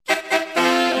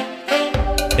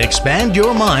Expand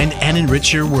your mind and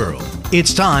enrich your world.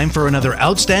 It's time for another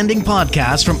outstanding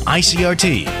podcast from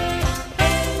ICRT.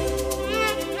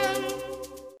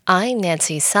 I'm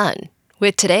Nancy Sun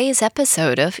with today's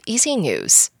episode of Easy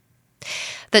News.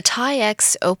 The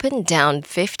TAIEX opened down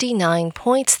 59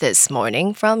 points this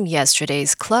morning from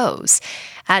yesterday's close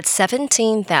at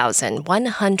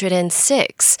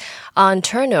 17,106 on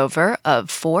turnover of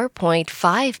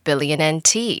 4.5 billion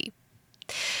NT.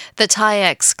 The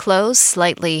TAIEX closed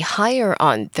slightly higher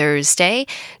on Thursday,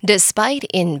 despite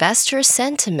investor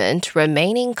sentiment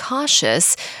remaining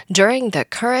cautious during the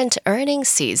current earnings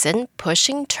season,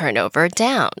 pushing turnover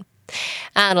down.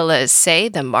 Analysts say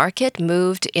the market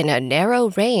moved in a narrow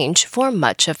range for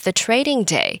much of the trading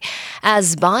day,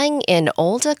 as buying in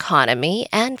old economy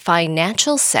and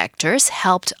financial sectors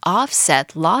helped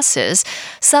offset losses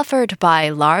suffered by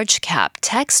large-cap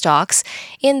tech stocks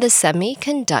in the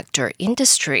semiconductor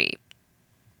industry.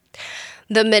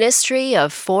 The Ministry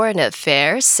of Foreign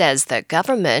Affairs says the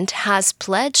government has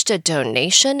pledged a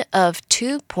donation of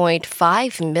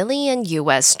 $2.5 million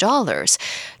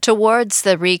towards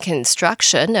the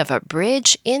reconstruction of a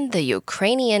bridge in the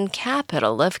Ukrainian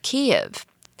capital of Kyiv.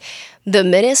 The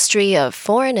Ministry of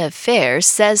Foreign Affairs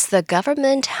says the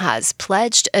government has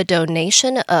pledged a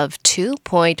donation of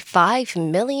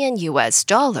 $2.5 million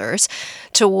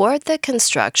toward the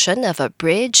construction of a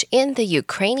bridge in the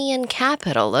Ukrainian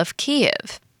capital of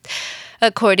Kyiv.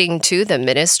 According to the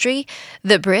ministry,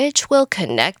 the bridge will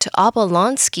connect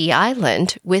Obolonsky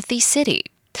Island with the city.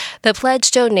 The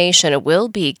pledged donation will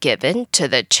be given to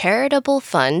the charitable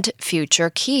fund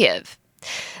Future Kyiv.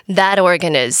 That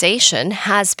organization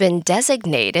has been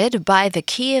designated by the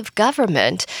Kyiv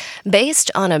government based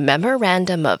on a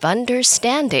memorandum of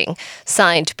understanding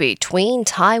signed between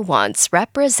Taiwan's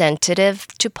representative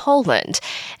to Poland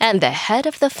and the head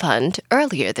of the fund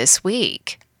earlier this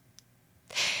week.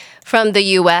 From the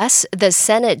U.S., the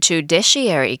Senate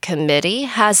Judiciary Committee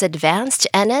has advanced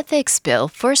an ethics bill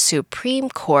for Supreme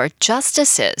Court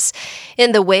justices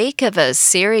in the wake of a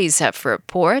series of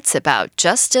reports about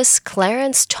Justice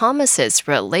Clarence Thomas's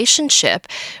relationship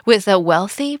with a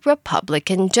wealthy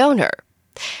Republican donor.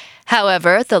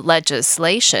 However, the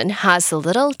legislation has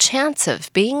little chance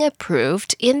of being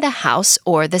approved in the House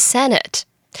or the Senate.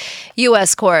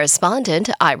 U.S. correspondent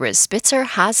Iris Spitzer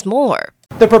has more.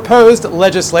 The proposed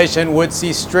legislation would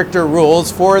see stricter rules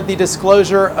for the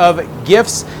disclosure of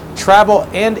gifts, travel,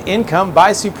 and income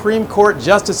by Supreme Court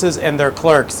justices and their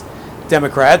clerks.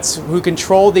 Democrats, who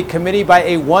control the committee by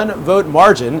a one-vote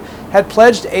margin, had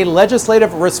pledged a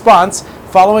legislative response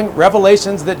following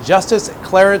revelations that Justice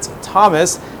Clarence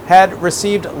Thomas had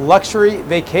received luxury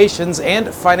vacations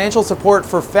and financial support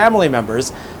for family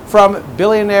members from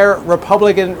billionaire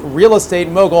Republican real estate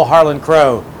mogul Harlan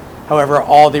Crow. However,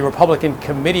 all the Republican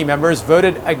committee members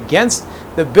voted against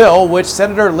the bill, which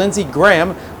Senator Lindsey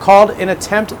Graham called an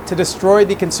attempt to destroy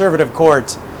the conservative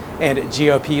court. And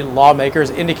GOP lawmakers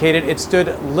indicated it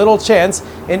stood little chance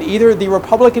in either the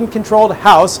Republican-controlled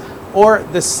House or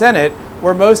the Senate,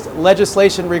 where most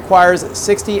legislation requires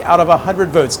 60 out of 100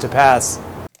 votes to pass.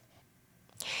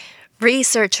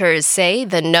 Researchers say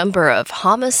the number of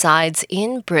homicides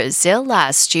in Brazil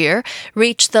last year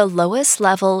reached the lowest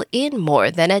level in more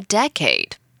than a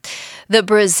decade. The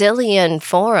Brazilian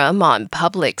Forum on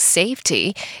Public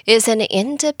Safety is an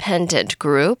independent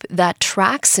group that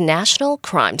tracks national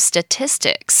crime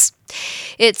statistics.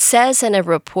 It says in a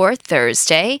report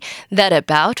Thursday that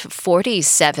about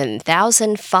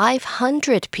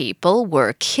 47,500 people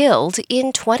were killed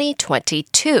in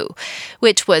 2022,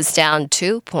 which was down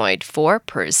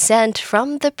 2.4%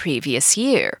 from the previous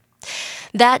year.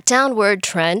 That downward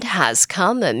trend has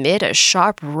come amid a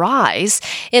sharp rise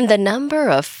in the number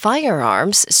of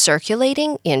firearms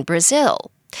circulating in Brazil.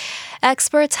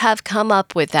 Experts have come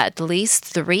up with at least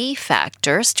 3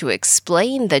 factors to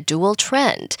explain the dual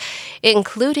trend,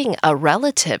 including a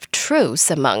relative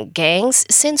truce among gangs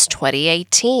since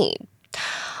 2018.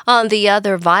 On the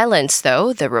other violence,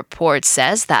 though, the report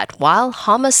says that while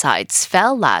homicides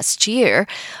fell last year,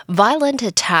 violent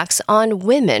attacks on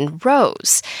women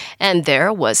rose, and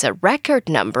there was a record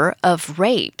number of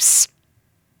rapes.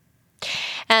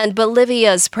 And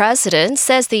Bolivia's president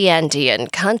says the Andean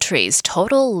country's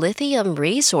total lithium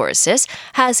resources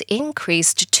has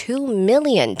increased 2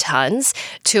 million tons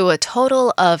to a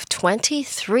total of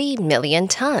 23 million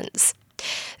tons.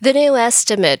 The new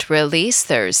estimate released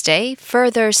Thursday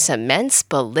further cements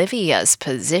Bolivia's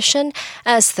position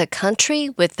as the country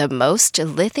with the most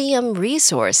lithium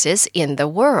resources in the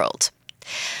world.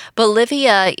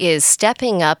 Bolivia is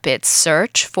stepping up its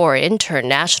search for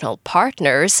international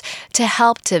partners to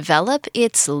help develop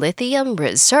its lithium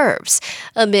reserves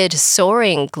amid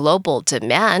soaring global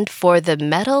demand for the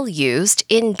metal used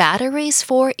in batteries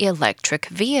for electric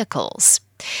vehicles.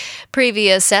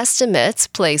 Previous estimates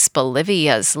place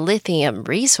Bolivia's lithium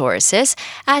resources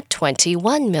at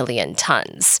 21 million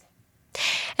tons.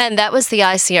 And that was the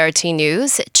ICRT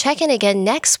News. Check in again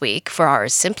next week for our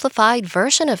simplified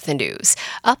version of the news,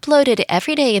 uploaded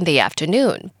every day in the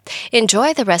afternoon.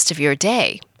 Enjoy the rest of your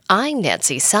day. I'm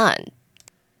Nancy Sun.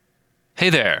 Hey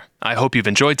there. I hope you've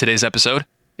enjoyed today's episode.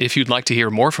 If you'd like to hear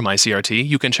more from ICRT,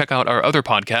 you can check out our other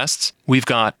podcasts. We've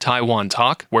got Taiwan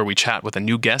Talk, where we chat with a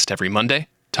new guest every Monday,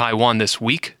 Taiwan This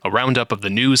Week, a roundup of the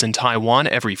news in Taiwan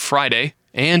every Friday,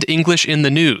 and English in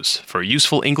the News, for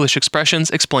useful English expressions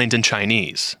explained in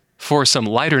Chinese. For some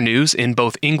lighter news in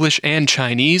both English and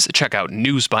Chinese, check out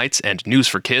News Bites and News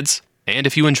for Kids. And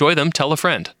if you enjoy them, tell a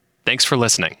friend. Thanks for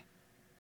listening.